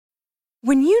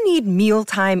When you need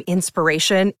mealtime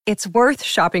inspiration, it's worth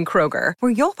shopping Kroger,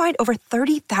 where you'll find over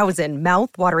 30,000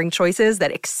 mouth-watering choices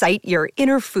that excite your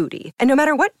inner foodie. And no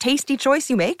matter what tasty choice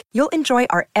you make, you'll enjoy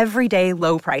our everyday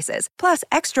low prices, plus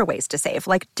extra ways to save,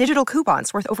 like digital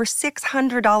coupons worth over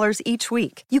 $600 each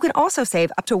week. You can also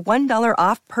save up to $1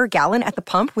 off per gallon at the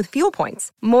pump with fuel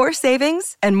points. More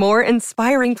savings and more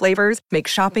inspiring flavors make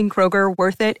shopping Kroger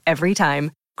worth it every time.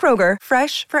 Kroger,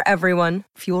 fresh for everyone.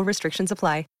 Fuel restrictions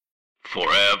apply.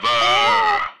 Forever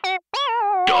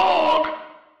Dog.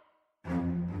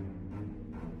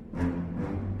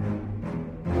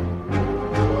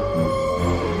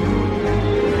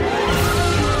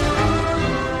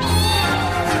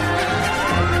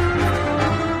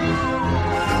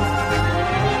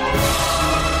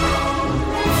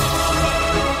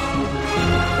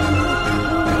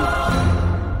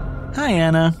 Hi,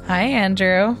 Anna. Hi,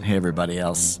 Andrew. Hey, everybody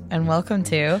else. And welcome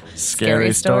to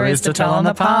Scary Stories to Tell on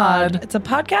the Pod. It's a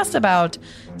podcast about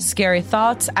scary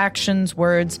thoughts, actions,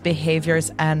 words, behaviors,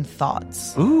 and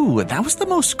thoughts. Ooh, that was the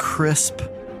most crisp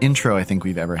intro I think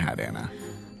we've ever had, Anna.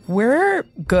 We're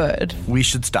good. We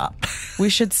should stop. We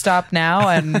should stop now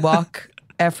and walk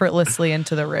effortlessly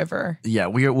into the river. Yeah,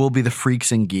 we'll be the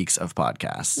freaks and geeks of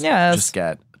podcasts. Yes. Just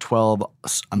get 12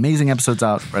 amazing episodes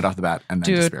out right off the bat and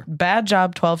then disappear. Bad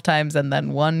job 12 times and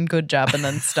then one good job and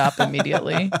then stop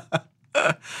immediately.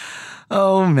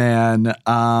 Oh, man.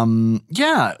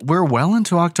 Yeah, we're well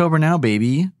into October now,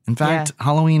 baby. In fact,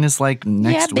 Halloween is like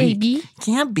next week. Baby.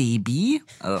 Yeah, baby.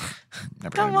 Ugh,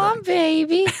 never Come gonna do on,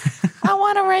 baby. I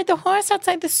want to ride the horse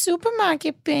outside the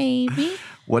supermarket, baby.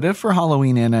 What if for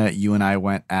Halloween, Anna, you and I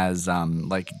went as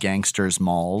like gangsters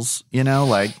malls, you know,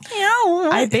 like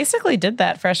I basically did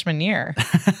that freshman year.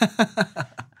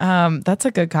 That's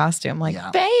a good costume. Like,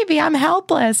 baby, I'm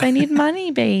helpless. I need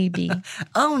money, baby.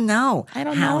 Oh no. I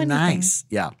don't know anything. Nice.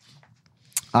 Yeah.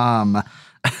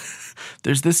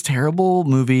 There's this terrible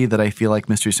movie that I feel like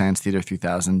Mystery Science Theater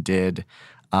 3000 did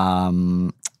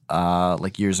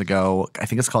like years ago. I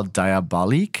think it's called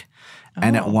Diabolique.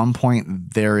 And at one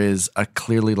point, there is a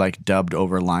clearly like dubbed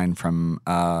over line from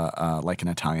like an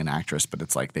Italian actress, but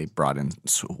it's like they brought in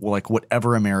like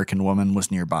whatever American woman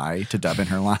was nearby to dub in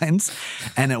her lines.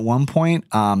 And at one point,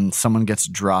 someone gets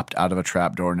dropped out of a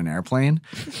trapdoor in an airplane,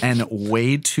 and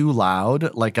way too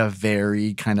loud, like a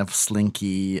very kind of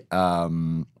slinky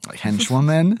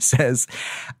henchwoman says,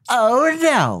 "Oh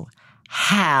no,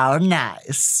 how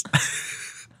nice."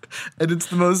 And it's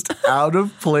the most out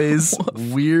of place,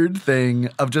 weird thing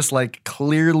of just like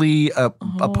clearly a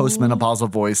postmenopausal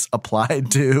voice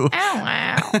applied to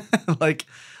like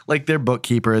their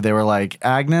bookkeeper. They were like,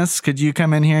 "Agnes, could you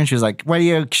come in here?" And she was like, What do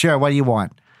you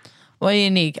want? What do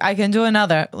you need? I can do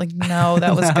another. Like, no,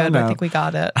 that was good. No. I think we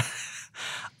got it.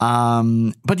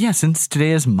 But yeah, since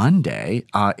today is Monday,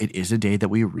 it is a day that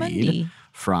we read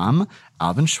from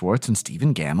Alvin Schwartz and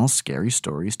Stephen Gannell's Scary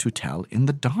Stories to Tell in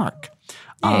the Dark.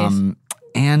 Nice.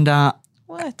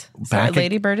 What? Sorry,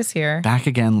 Lady Bird is here. Back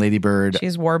again, Lady Bird.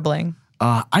 She's warbling.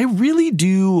 I really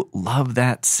do love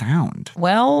that sound.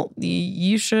 Well,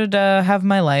 you should have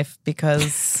my life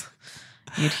because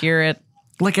you'd hear it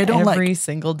like I don't every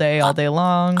single day, all day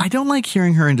long. I don't like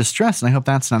hearing her in distress, and I hope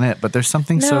that's not it. But there's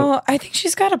something I think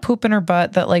she's got a poop in her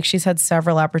butt that like she's had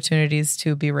several opportunities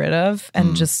to be rid of,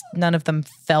 and just none of them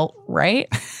felt right.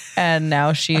 And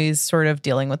now she's sort of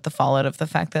dealing with the fallout of the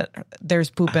fact that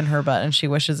there's poop in her butt, and she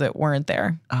wishes it weren't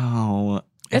there. Oh,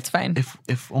 it's fine.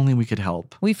 If only we could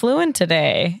help. We flew in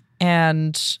today,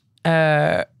 and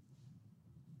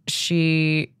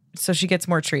she gets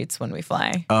more treats when we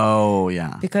fly. Oh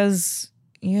yeah, because.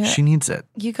 Yeah, she needs it.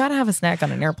 You got to have a snack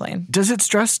on an airplane.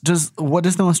 What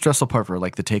is the most stressful part for her?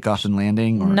 Like the takeoff and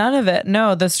landing? Or? None of it.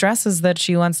 No, the stress is that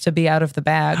she wants to be out of the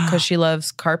bag because she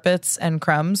loves carpets and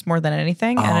crumbs more than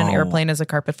anything. And an airplane is a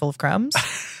carpet full of crumbs.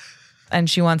 And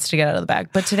she wants to get out of the bag.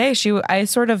 But today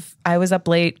I was up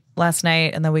late last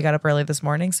night and then we got up early this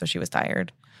morning. So she was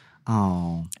tired.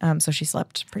 Oh. So she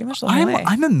slept pretty much the whole way.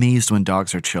 I'm amazed when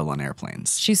dogs are chill on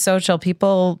airplanes. She's so chill.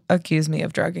 People accuse me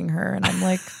of drugging her and I'm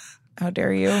like... How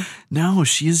dare you? No,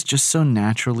 she is just so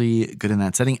naturally good in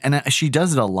that setting. And she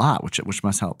does it a lot, which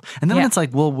must help. And then when it's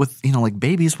like, well, with, like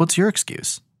babies, what's your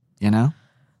excuse? You know?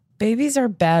 Babies are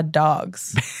bad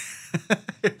dogs.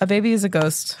 A baby is a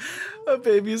ghost. A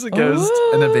baby is a ghost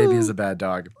and a baby is a bad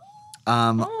dog.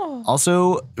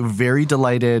 Also, very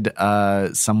delighted.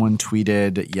 Someone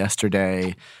tweeted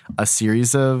yesterday a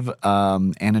series of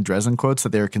Anna Dresden quotes that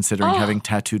they were considering having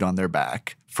tattooed on their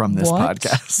back from this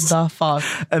podcast. The fuck?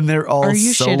 And they're all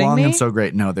so long me? and so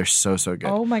great. No, they're so good.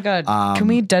 Oh my God. Can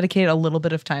we dedicate a little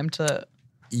bit of time to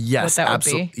Yes, what that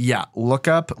absolutely. would be? Yeah, look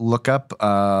up.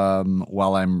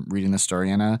 While I'm reading the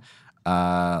story, Anna,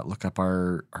 look up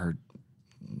our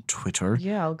Twitter.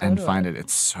 Yeah, I'll go and to find it.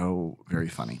 It's so very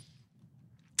funny.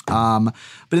 But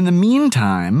in the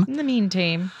meantime,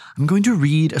 I'm going to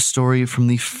read a story from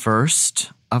the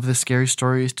first of the Scary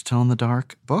Stories to Tell in the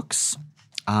Dark books.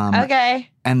 Okay.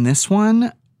 And this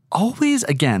one always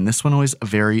a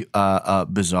very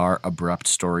bizarre, abrupt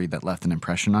story that left an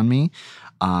impression on me.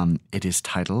 It is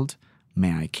titled,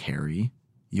 May I Carry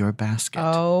Your Basket?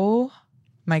 Oh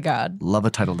my God. Love a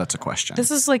title that's a question.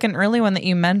 This is like an early one that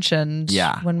you mentioned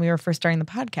when we were first starting the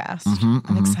podcast.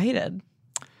 I'm excited.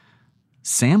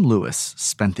 Sam Lewis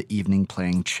spent the evening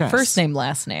playing chess. First name,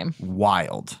 last name.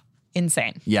 Wild.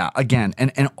 Insane. Yeah, again,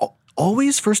 and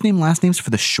always first name, last names for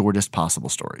the shortest possible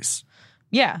stories.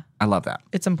 Yeah. I love that.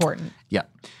 It's important. Yeah.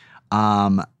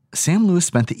 Sam Lewis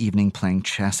spent the evening playing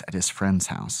chess at his friend's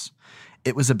house.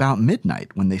 It was about midnight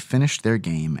when they finished their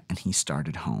game and he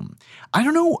started home. I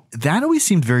don't know, that always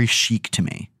seemed very chic to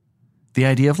me. The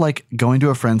idea of like going to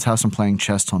a friend's house and playing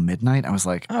chess till midnight, I was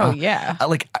like, yeah.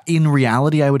 Like in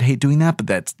reality, I would hate doing that,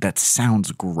 but that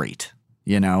sounds great.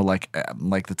 You know, like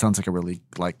that sounds like a really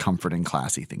like comforting,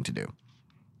 classy thing to do.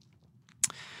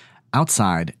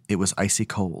 Outside, it was icy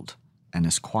cold and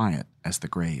as quiet as the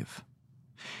grave.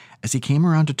 As he came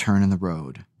around a turn in the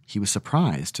road, he was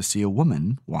surprised to see a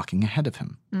woman walking ahead of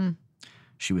him.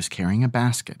 She was carrying a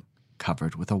basket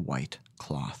covered with a white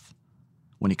cloth.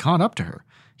 When he caught up to her,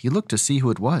 he looked to see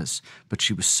who it was, but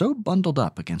she was so bundled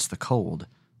up against the cold,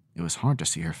 it was hard to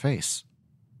see her face.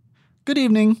 Good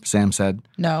evening, Sam said.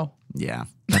 No. Yeah,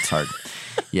 that's hard.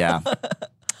 Yeah,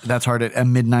 that's hard at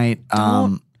midnight.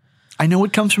 I know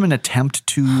it comes from an attempt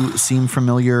to seem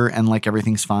familiar and like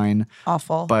everything's fine.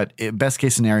 Awful. But best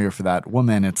case scenario for that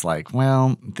woman, it's like,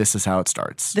 well, this is how it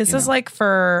starts. This is like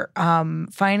for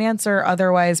finance or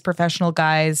otherwise professional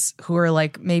guys who are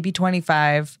like maybe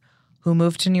 25, who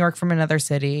moved to New York from another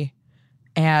city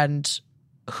and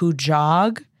who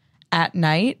jog at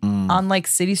night on like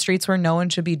city streets where no one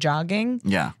should be jogging.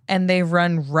 Yeah. And they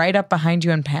run right up behind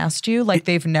you and past you like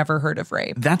they've never heard of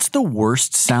rape. That's the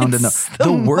worst sound in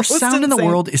the worst sound in the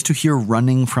world is to hear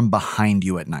running from behind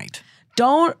you at night.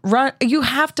 Don't run. You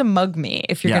have to mug me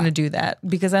if you're going to do that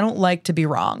because I don't like to be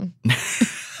wrong.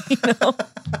 You know,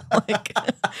 like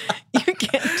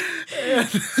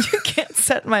you can't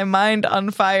set my mind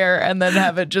on fire and then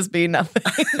have it just be nothing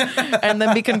and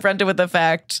then be confronted with the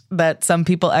fact that some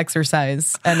people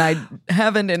exercise and I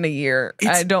haven't in a year.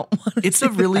 I don't want to. It's a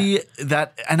really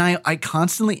that, and I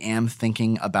constantly am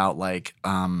thinking about like,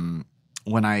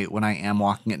 when I am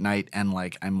walking at night and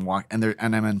like I'm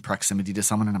in proximity to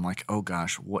someone and I'm like, oh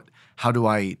gosh, how do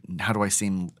I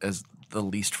seem as the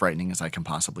least frightening as I can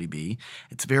possibly be?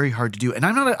 It's very hard to do. And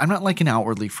I'm not like an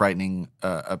outwardly frightening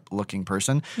looking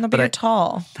person. No, but you're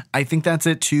tall. I think that's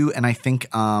it too. And I think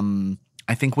when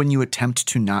you attempt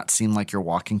to not seem like you're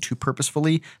walking too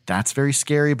purposefully, that's very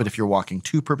scary. But if you're walking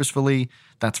too purposefully,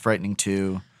 that's frightening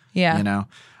too. Yeah. You know?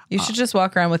 You should just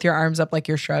walk around with your arms up like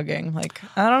you're shrugging. Like,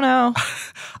 I don't know.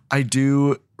 I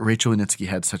do. Rachel Winitsky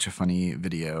had such a funny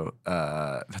video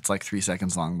that's like 3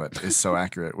 seconds long, but is so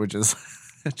accurate, which is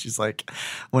she's like,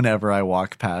 whenever I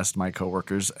walk past my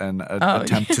coworkers and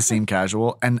attempt to seem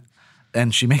casual, and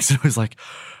she makes it always like,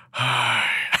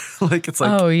 like it's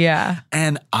like, oh yeah.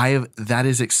 And that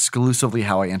is exclusively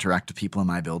how I interact with people in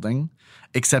my building.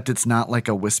 Except it's not like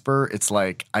a whisper. It's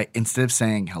like instead of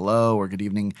saying hello or good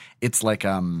evening, it's like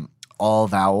all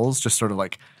vowels, just sort of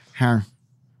like her.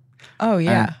 Oh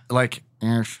yeah, like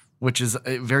which is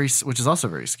also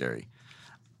very scary.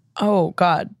 Oh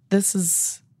God, this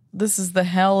is the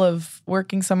hell of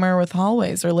working somewhere with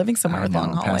hallways or living somewhere with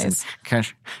long hallways.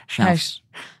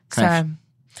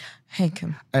 Hey,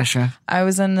 Kim. I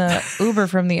was in the Uber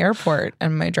from the airport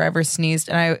and my driver sneezed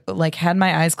and I like had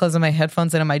my eyes closed and my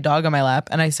headphones in and my dog on my lap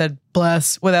and I said,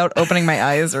 bless, without opening my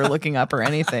eyes or looking up or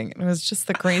anything. It was just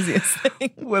the craziest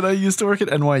thing. When I used to work at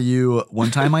NYU,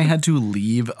 one time I had to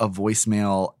leave a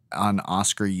voicemail on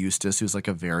Oscar Eustis, who's like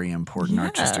a very important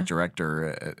artistic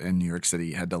director in New York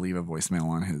City. Had to leave a voicemail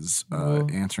on his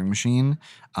answering machine.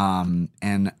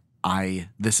 And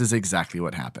this is exactly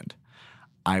what happened.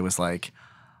 I was like,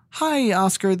 hi,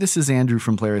 Oscar, this is Andrew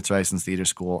from Playwrights License Theater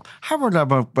School.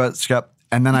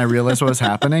 And then I realized what was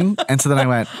happening. And so then I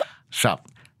went, shop,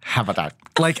 have a doc.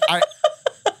 Like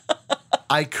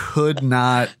I could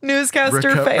not.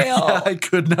 Newscaster fail. Yeah, I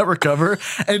could not recover.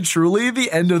 And truly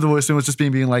the end of the voicemail was just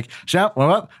being like, shop,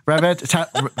 I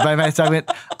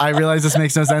realize this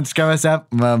makes no sense. Back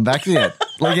to the end.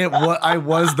 Like I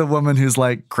was the woman who's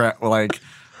like,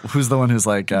 who's the one who's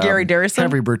like. Gary Darrison?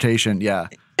 Heavy rotation, yeah.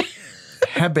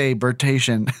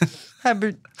 Hebebertation.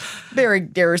 Barry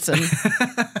Garrison.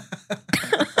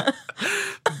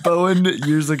 Bowen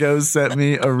years ago sent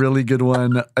me a really good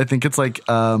one. I think it's like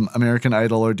American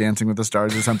Idol or Dancing with the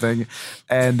Stars or something.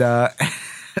 And oh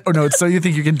no, it's So You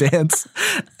Think You Can Dance.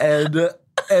 And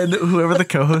whoever the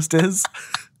co-host is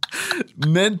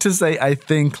meant to say, I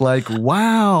think, like,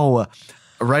 wow,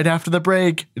 right after the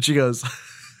break. And she goes,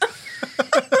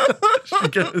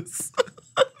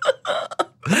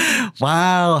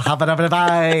 wow,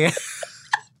 bye.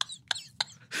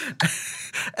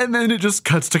 And then it just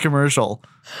cuts to commercial.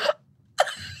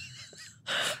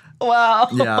 Wow.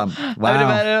 Yeah.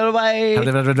 Wow.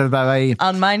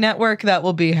 On my network, that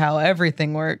will be how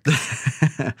everything works.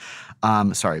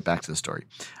 Sorry, back to the story.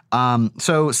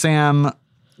 So Sam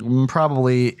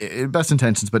probably, best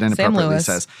intentions, but inappropriately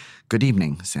says, "Good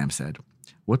evening," Sam said.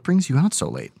 "What brings you out so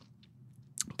late?"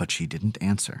 But she didn't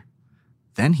answer.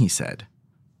 Then he said,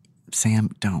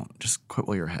 "Sam, don't. Just quit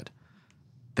while you're ahead."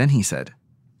 Then he said,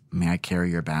 "May I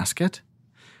carry your basket?"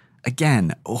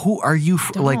 Again, who are you?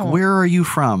 Like, where are you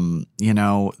from? You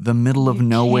know, the middle of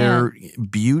nowhere,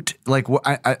 Butte. Like,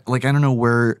 I don't know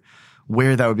where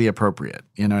that would be appropriate.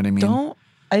 You know what I mean?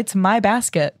 It's my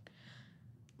basket.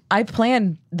 I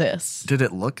planned this. Did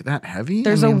it look that heavy?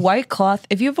 There's a white cloth.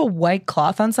 If you have a white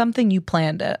cloth on something, you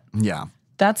planned it. Yeah.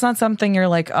 That's not something you're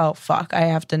like, oh, fuck, I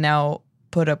have to now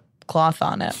put a cloth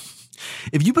on it.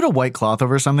 If you put a white cloth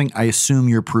over something, I assume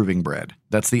you're proving bread.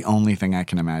 That's the only thing I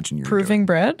can imagine you're proving doing.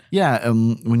 Bread? Yeah.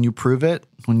 When you prove it,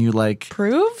 when you like.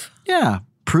 Prove? Yeah.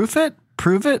 Proof it.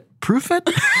 Prove it. Proof it.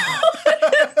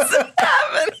 What's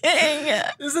happening?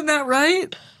 Isn't that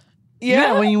right?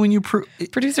 Yeah. When you prove.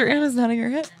 Producer Anna's nodding her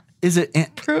head. Is it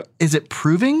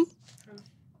proving?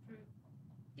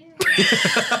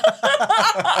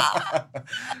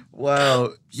 Wow.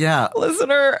 Yeah.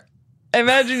 Listener,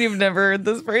 imagine you've never heard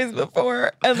this phrase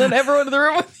before, and then everyone in the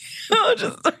room with you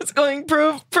just starts going,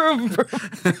 prove.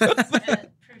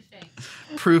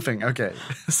 Proofing. Okay.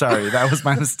 Sorry, that was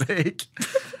my mistake.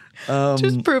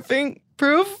 Just proofing.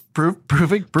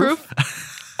 Proving.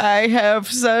 I have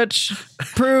such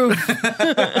proof.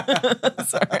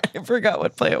 Sorry, I forgot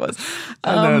what play it was.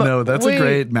 No, that's a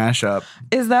great mashup.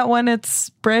 Is that when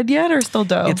it's bread yet or still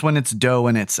dough? It's when it's dough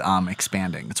and it's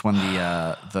expanding. It's when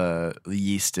the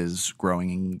yeast is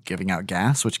growing and giving out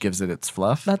gas, which gives it its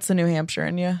fluff. That's the New Hampshire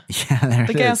in you. Yeah,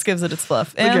 the gas gives it its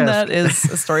fluff. And that is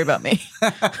a story about me.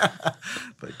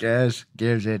 The gas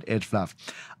gives it its fluff.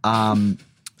 Wow.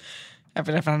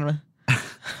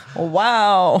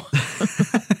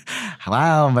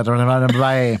 Wow.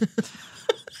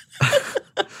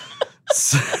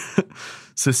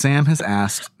 So Sam has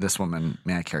asked this woman,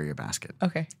 "May I carry your basket?"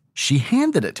 Okay. She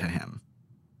handed it to him.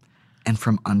 And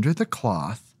from under the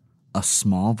cloth, a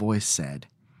small voice said,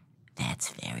 "That's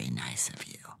very nice of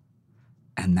you."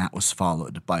 And that was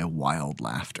followed by wild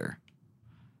laughter.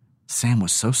 Sam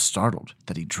was so startled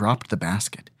that he dropped the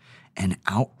basket, and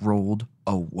out rolled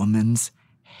a woman's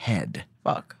head.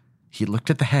 Fuck. He looked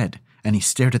at the head, and he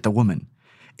stared at the woman.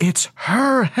 "It's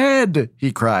her head,"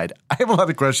 he cried. I have a lot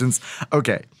of questions.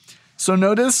 Okay, so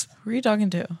notice... Who are you talking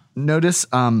to? Notice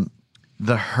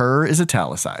the her is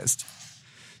italicized.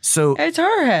 So it's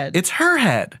her head. It's her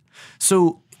head.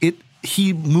 So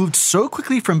he moved so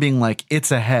quickly from being like,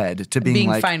 it's a head, to being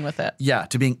like... fine with it. Yeah,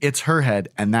 to being, it's her head,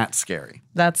 and that's scary.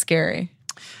 That's scary.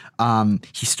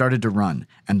 He started to run,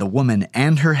 and the woman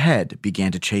and her head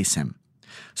began to chase him.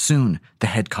 Soon, the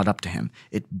head caught up to him.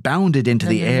 It bounded into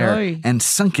the air and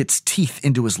sunk its teeth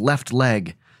into his left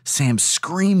leg. Sam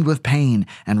screamed with pain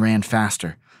and ran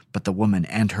faster, but the woman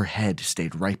and her head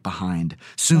stayed right behind.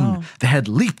 Soon, the head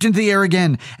leaped into the air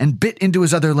again and bit into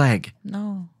his other leg.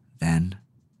 No. Then,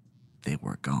 they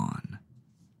were gone.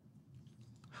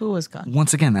 Who was gone?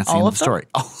 Once again, that's the end of the story.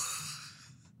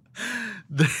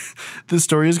 The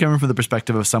story is coming from the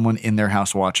perspective of someone in their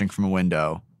house watching from a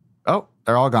window. Oh,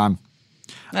 they're all gone.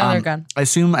 No, they're gone. I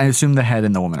assume the head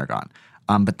and the woman are gone.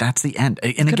 But that's the end.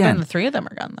 And could again, have been the three of them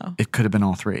are gone though. It could have been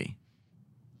all three.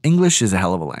 English is a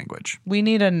hell of a language. We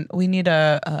need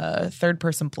a third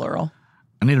person plural.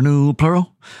 I need a new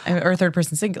plural or third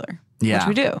person singular. Yeah,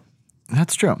 which we do.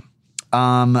 That's true.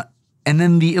 And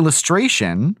then the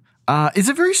illustration is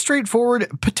a very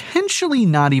straightforward, potentially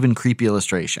not even creepy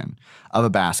illustration of a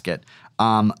basket.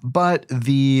 But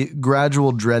the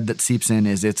gradual dread that seeps in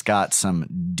is it's got some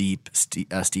deep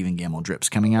Stephen Gamble drips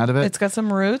coming out of it. It's got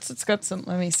some roots. It's got some,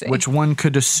 let me see. Which one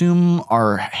could assume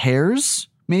are hairs,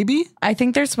 maybe? I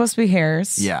think they're supposed to be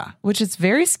hairs. Yeah. Which is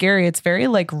very scary. It's very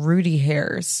like rooty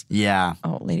hairs. Yeah.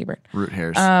 Oh, ladybird. Root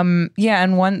hairs. Yeah,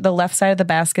 and the left side of the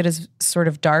basket is sort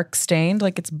of dark stained,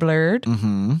 like it's blurred.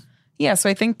 Mm-hmm. Yeah, so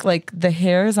I think like the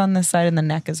hair is on this side and the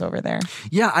neck is over there.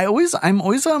 Yeah, I'm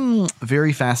always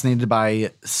very fascinated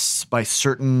by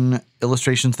certain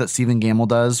illustrations that Stephen Gamble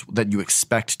does that you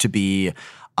expect to be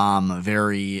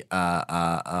very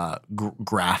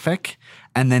graphic,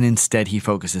 and then instead he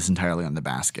focuses entirely on the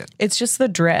basket. It's just the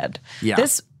dread. Yeah.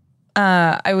 This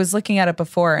I was looking at it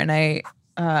before, and I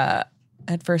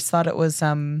at first thought it was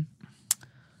the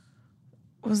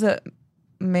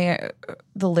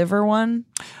liver one?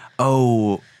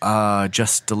 Oh,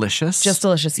 Just Delicious? Just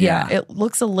Delicious. Yeah. It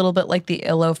looks a little bit like the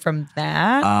Illo from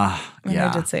that. Yeah.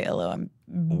 I did say Illo. I'm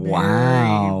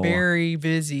Wow. very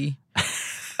busy.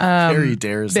 Very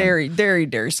Darson. Very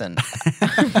Darson.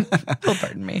 Oh,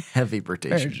 pardon me. Heavy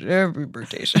birtation. Every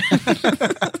birtation.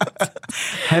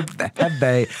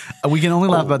 Heavy. We can only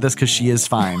laugh about this because she is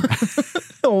fine.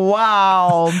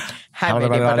 Wow.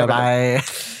 Bye.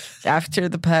 After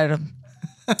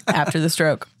the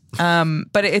stroke.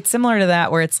 But it's similar to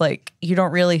that where it's like you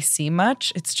don't really see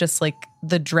much. It's just like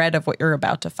the dread of what you're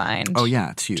about to find. Oh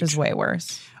yeah, it's huge. Which is way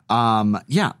worse.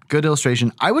 Yeah, good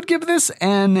illustration. I would give this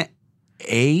an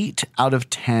 8 out of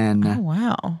 10. Oh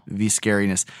wow. The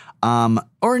scariness.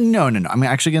 Or no. I'm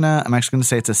actually gonna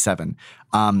say it's a 7.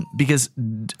 Because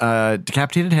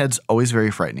decapitated heads always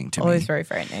very frightening to me. Always very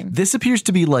frightening. This appears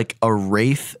to be like a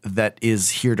wraith that is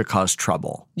here to cause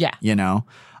trouble. Yeah. You know?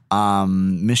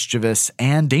 Mischievous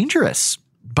and dangerous.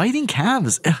 Biting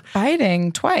calves. Ugh.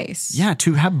 Biting twice. Yeah,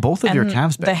 to have both of your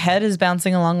calves bit. The head is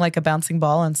bouncing along like a bouncing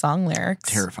ball in song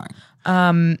lyrics. Terrifying.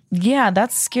 Yeah,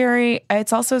 that's scary.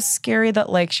 It's also scary that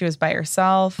like she was by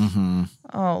herself. Mm-hmm.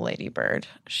 Oh, Lady Bird.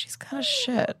 She's kind of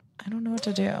shit. I don't know what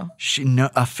to do.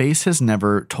 A face has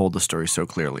never told the story so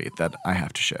clearly that I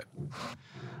have to shit.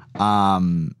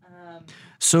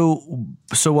 So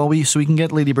we can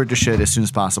get Lady Bird to shit as soon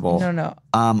as possible. No.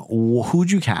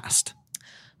 Who'd you cast?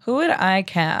 Who would I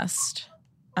cast?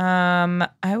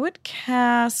 I would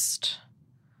cast.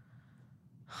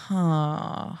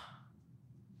 For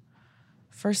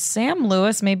Sam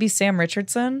Lewis, maybe Sam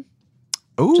Richardson.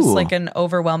 Ooh. Just like an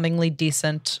overwhelmingly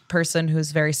decent person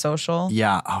who's very social.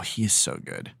 Yeah. Oh, he's so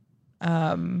good.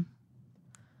 And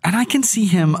I can see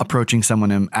him approaching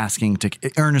someone and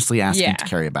earnestly asking to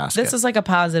carry a basket. This is like a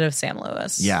positive Sam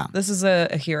Lewis. Yeah. This is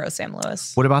a hero Sam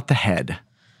Lewis. What about the head?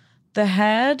 The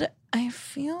head, I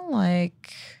feel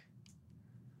like,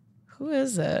 who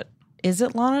is it? Is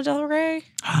it Lana Del Rey?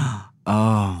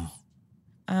 Oh.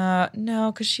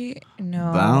 No, because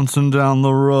no. Bouncing down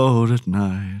the road at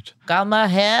night. Got my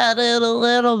head in a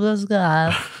little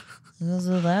biscuit.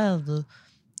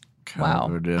 Wow,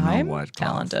 I'm white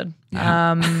talented.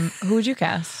 Yeah. Who would you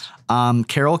cast?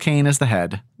 Carol Kane is the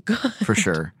head. Good. For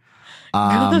sure.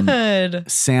 Good.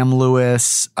 Sam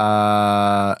Lewis.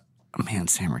 Man,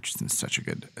 Sam Richardson's such a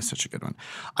good one.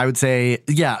 I would say,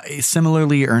 yeah,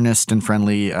 similarly earnest and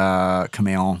friendly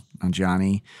Kumail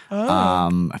Nanjiani.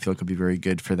 I feel like would be very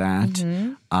good for that.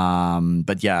 Mm-hmm.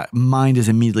 But yeah, mind is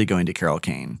immediately going to Carol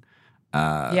Kane. For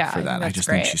I that, I just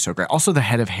great. think she's so great. Also, the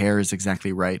head of hair is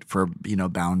exactly right for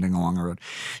bounding along a road.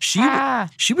 She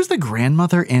was the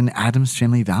grandmother in Addams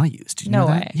Family Values. Did you know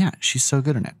that? Way. Yeah, she's so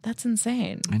good in it. That's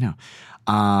insane. I know.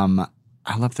 I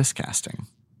love this casting.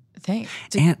 Thanks.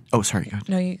 Sorry, go ahead.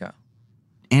 No, you go.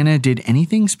 Anna, did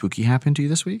anything spooky happen to you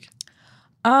this week?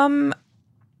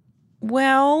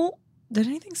 Well, did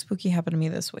anything spooky happen to me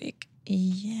this week?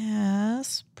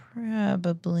 Yes,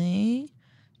 probably.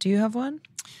 Do you have one?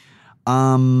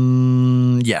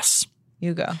 Yes.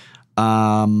 You go.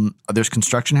 There's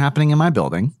construction happening in my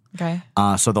building. Okay.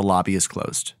 So the lobby is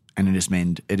closed, and it has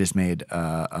made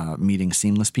meeting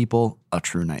seamless people a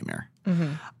true nightmare.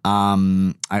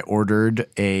 Mm-hmm. I ordered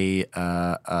a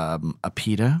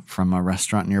pita from a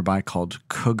restaurant nearby called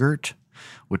Cougart,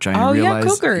 which I realize,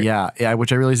 Cougart.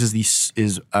 which I realize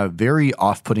is a very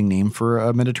off-putting name for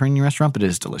a Mediterranean restaurant, but it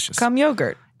is delicious. Come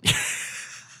yogurt.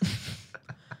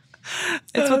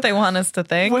 It's what they want us to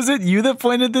think. Was it you that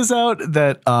pointed this out?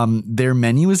 That their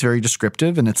menu is very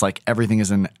descriptive, and it's like everything is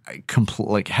in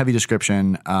like heavy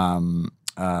description.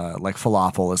 Like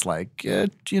falafel is like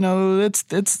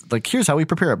it's like here's how we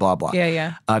prepare it. Blah blah.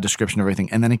 Yeah. Description of everything,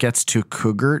 and then it gets to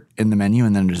Cougart in the menu,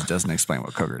 and then it just doesn't explain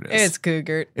what Cougart is. It's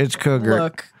Cougart. It's Cougart.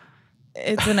 Look,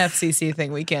 it's an FCC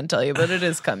thing. We can't tell you, but it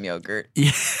is cum yogurt.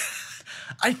 Yeah.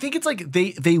 I think it's like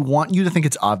they want you to think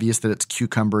it's obvious that it's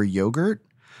cucumber yogurt.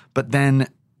 But then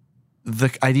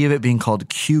the idea of it being called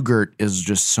Cougart is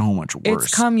just so much worse.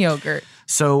 It's cum yogurt.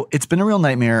 So it's been a real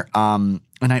nightmare. And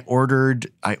I ordered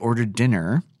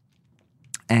dinner,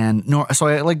 so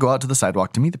I like go out to the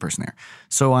sidewalk to meet the person there.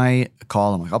 So I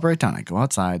call. I'm like, I'll be right down. I go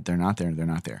outside. They're not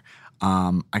there.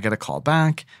 I get a call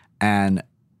back, and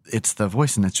it's the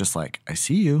voice, and it's just like, I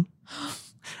see you.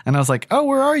 And I was like, oh,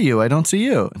 where are you? I don't see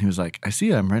you. And he was like, I see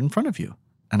you. I'm right in front of you.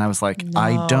 And I was like,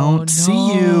 I don't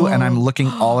see you. And I'm looking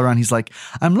all around. He's like,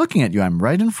 I'm looking at you. I'm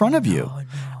right in front of you. No.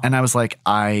 And I was like,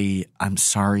 I'm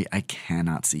sorry. I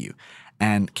cannot see you.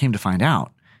 And came to find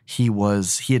out, he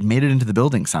had made it into the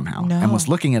building somehow and was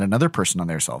looking at another person on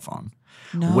their cell phone.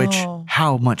 No. Which,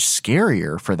 how much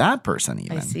scarier for that person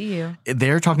even. I see you.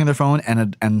 They're talking on their phone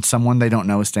and someone they don't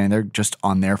know is standing there just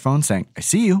on their phone saying, I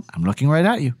see you. I'm looking right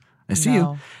at you. I see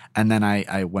you. And then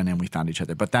I went in, we found each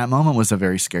other. But that moment was a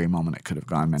very scary moment. It could have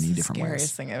gone many different ways.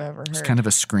 Scariest thing I've ever heard. It's kind of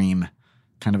a scream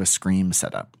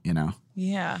setup, you know?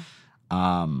 Yeah.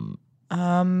 I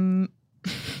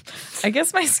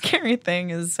guess my scary thing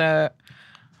is I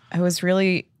was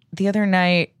really, the other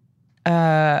night,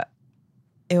 I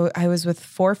was with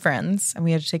 4 friends and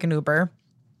we had to take an Uber.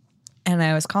 And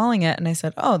I was calling it and I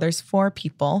said, oh, there's 4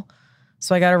 people.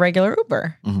 So I got a regular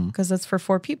Uber because it's for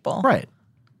 4 people. Right.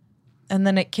 And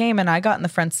then it came and I got in the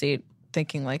front seat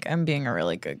thinking like, I'm being a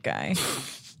really good guy.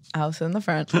 I was in the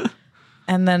front.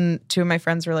 And then 2 of my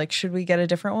friends were like, should we get a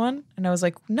different one? And I was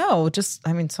like, no,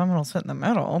 someone will sit in the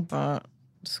middle, but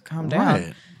just calm down.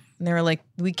 Right. And they were like,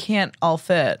 we can't all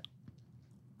fit.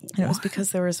 And it was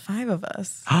because there was 5 of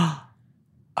us. Oh,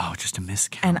 just a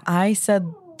miscount. And I said,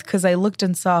 because I looked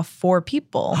and saw 4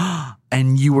 people.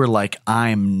 And you were like,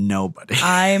 I'm nobody.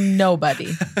 I'm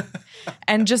nobody.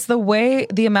 And just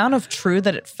the amount of true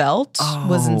that it felt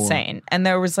was insane. And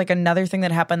there was like another thing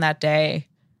that happened that day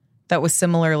that was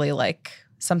similarly like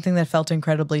something that felt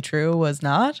incredibly true was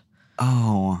not.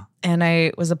 Oh. And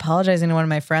I was apologizing to one of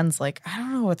my friends, like, I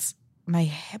don't know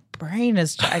my brain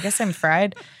is, I guess I'm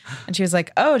fried. And she was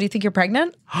like, oh, do you think you're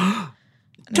pregnant? And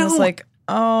I was like,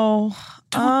 oh,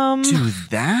 don't do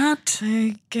that.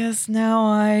 I guess now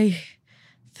I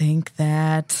think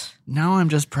that. Now I'm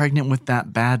just pregnant with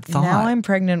that bad thought. Now I'm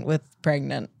pregnant with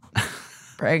pregnant.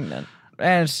 Pregnant.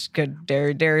 That's good,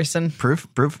 Darrison. Proof.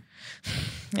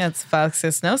 Yeah, it's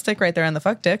Fox's snow stick right there on the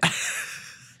fuck dick.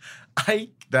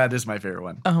 That is my favorite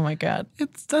one. Oh my God.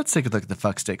 Let's take a look at the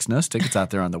fuck stick. Snow stick. It's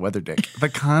out there on the weather dick. The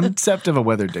concept of a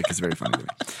weather dick is very funny to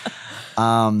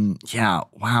me. Yeah.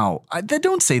 Wow.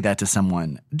 Don't say that to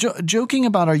someone. Joking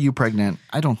about are you pregnant?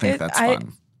 I don't think that's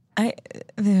fun.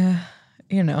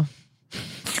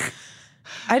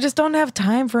 I just don't have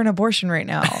time for an abortion right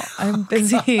now. I'm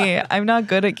busy. I'm not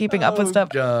good at keeping up with stuff.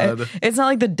 God. It's not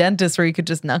like the dentist where you could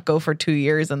just not go for 2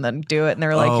 years and then do it. And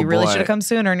they're like, you really should have come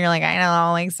sooner. And you're like, I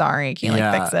know, like, sorry. Can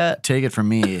you fix it? Take it from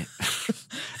me.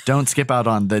 Don't skip out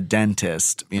on the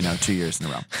dentist, 2 years in a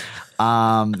row.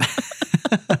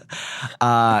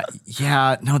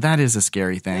 Yeah, no, that is a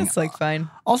scary thing. It's like fine.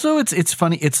 Also, it's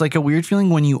funny. It's like a weird feeling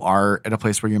when you are at a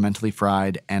place where you're mentally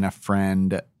fried and a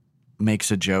friend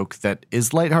makes a joke that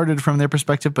is lighthearted from their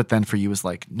perspective, but then for you is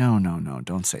like, no,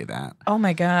 don't say that. Oh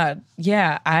my God.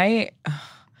 Yeah.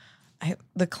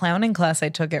 The clowning class I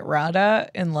took at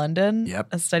RADA in London,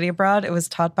 a study abroad, it was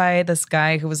taught by this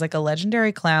guy who was like a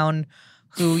legendary clown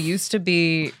who used to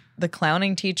be the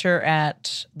clowning teacher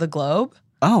at the Globe.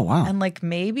 Oh, wow. And like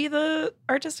maybe the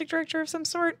artistic director of some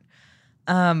sort.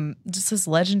 Just this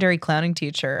legendary clowning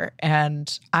teacher.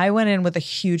 And I went in with a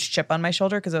huge chip on my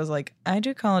shoulder because I was like, I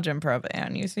do college improv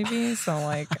and UCB. So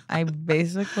like I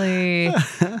basically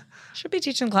should be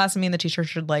teaching class and me and the teacher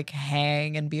should like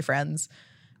hang and be friends.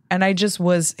 And I just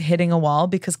was hitting a wall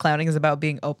because clowning is about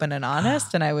being open and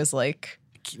honest. And I was like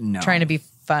trying to be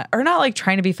fun, or not like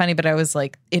trying to be funny, but I was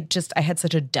like, I had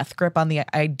such a death grip on the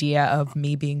idea of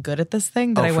me being good at this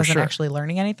thing that I wasn't actually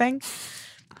learning anything.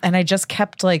 And I just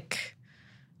kept like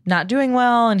not doing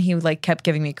well. And he like kept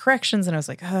giving me corrections and I was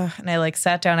like, ugh. And I like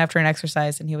sat down after an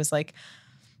exercise and he was like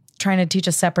trying to teach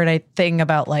a separate thing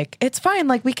about like, it's fine.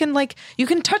 Like we can like, you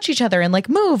can touch each other and like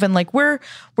move and like we're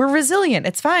resilient.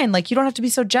 It's fine. Like you don't have to be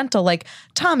so gentle. Like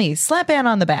Tommy, slap Ann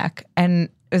on the back. And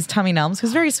it was Tommy Nelms,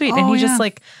 who's very sweet. And he just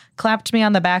like clapped me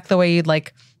on the back the way you'd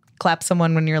like clap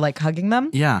someone when you're like hugging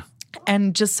them. Yeah.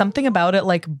 And just something about it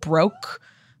like broke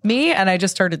me and I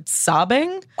just started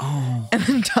sobbing. Oh. And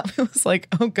then Tommy was like,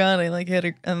 oh God, I like hit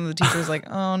her. And the teacher was like,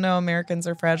 oh no, Americans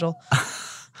are fragile.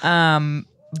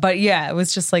 But yeah, it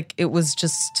was just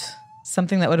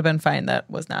something that would have been fine that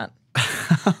was not.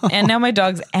 And now my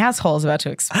dog's asshole is about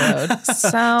to explode.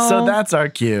 So that's our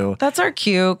cue. That's our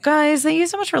cue. Guys, thank you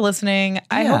so much for listening.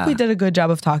 I hope we did a good job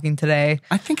of talking today.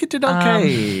 I think it did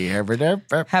okay.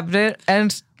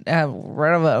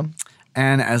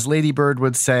 And as Lady Bird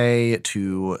would say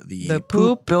to the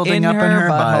poop building up in her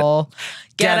butthole,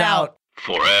 get out.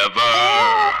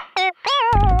 Forever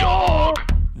Dog.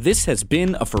 This has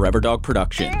been a Forever Dog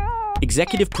production.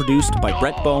 Executive produced by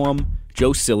Brett Boehm,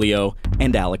 Joe Cilio,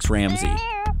 and Alex Ramsey.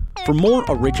 For more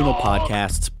original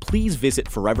podcasts, please visit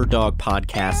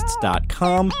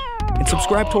foreverdogpodcasts.com and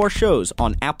subscribe to our shows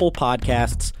on Apple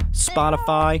Podcasts,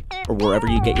 Spotify, or wherever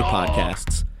you get your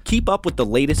podcasts. Keep up with the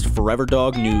latest Forever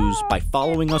Dog news by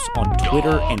following us on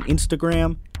Twitter and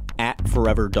Instagram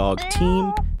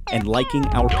 @ForeverDogTeam and liking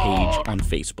our page on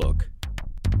Facebook.